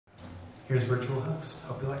Here's Virtual Hugs.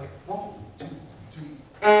 Hope you like it. 1, 2, 3.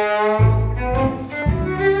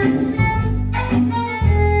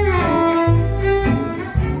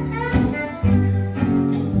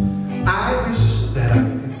 I wish that I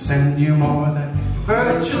could send you more than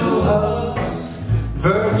virtual hugs,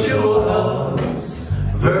 virtual hugs,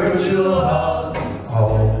 virtual hugs.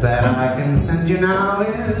 All that I can send you now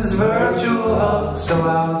is virtual hugs, so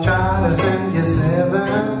I'll try to send you 7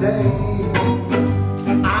 a day.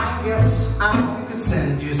 I guess I could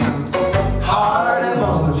send you some heart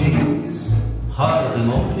emojis. Heart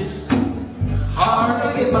emojis? Heart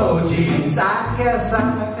emojis. I guess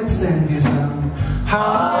I could send you some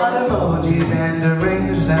heart emojis and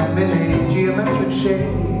arrange them in a geometric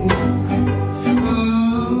shape.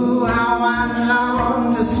 Ooh, how I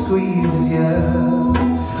long to squeeze you,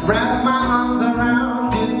 wrap my arms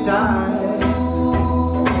around you tight.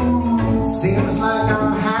 Seems like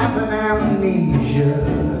I'm having amnesia.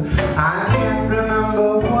 I can't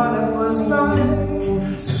remember what it was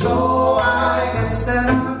like. So I guess that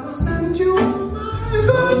I will send you all my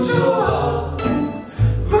virtual hugs,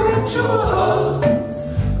 virtual hugs,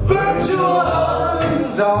 virtual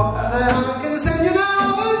hugs. All that I can send you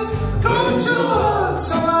now is virtual hugs,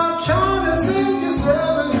 so I'm trying to send you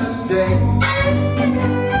 7 a day.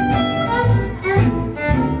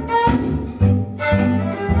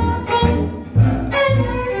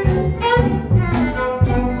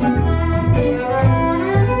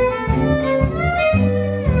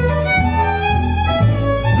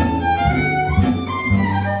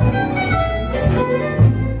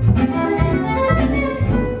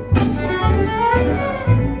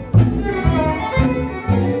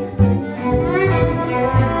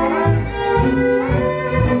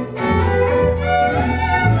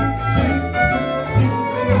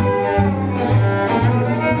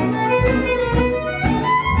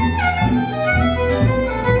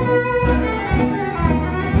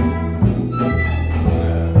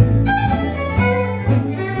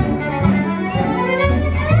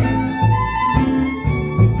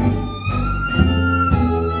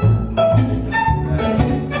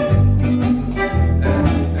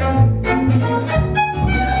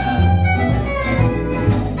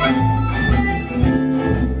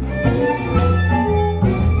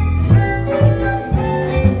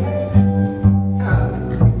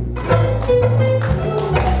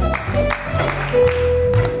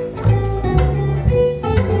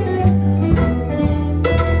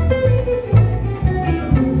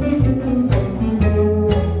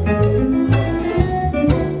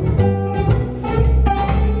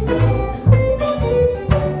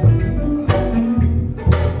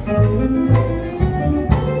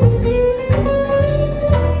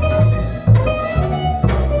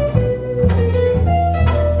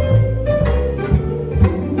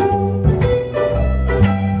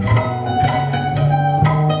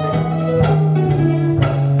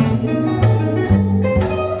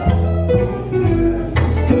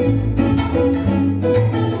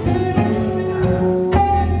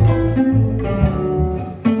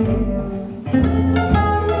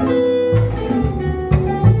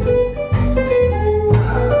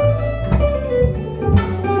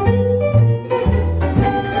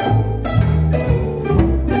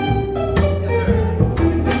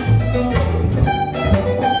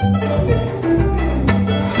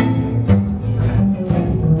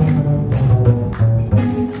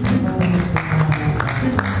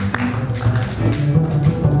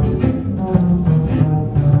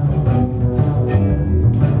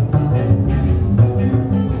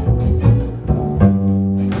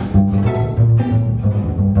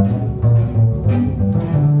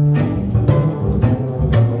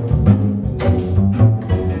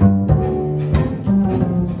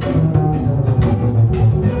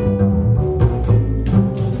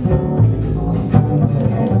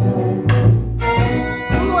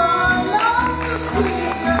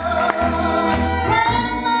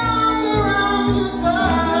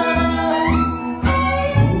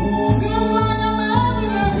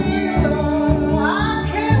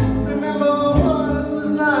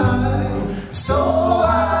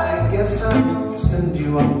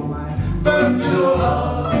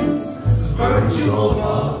 Virtual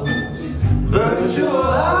hugs, virtual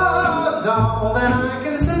hugs. All that I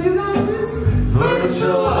can send you now is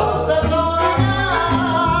virtual hugs.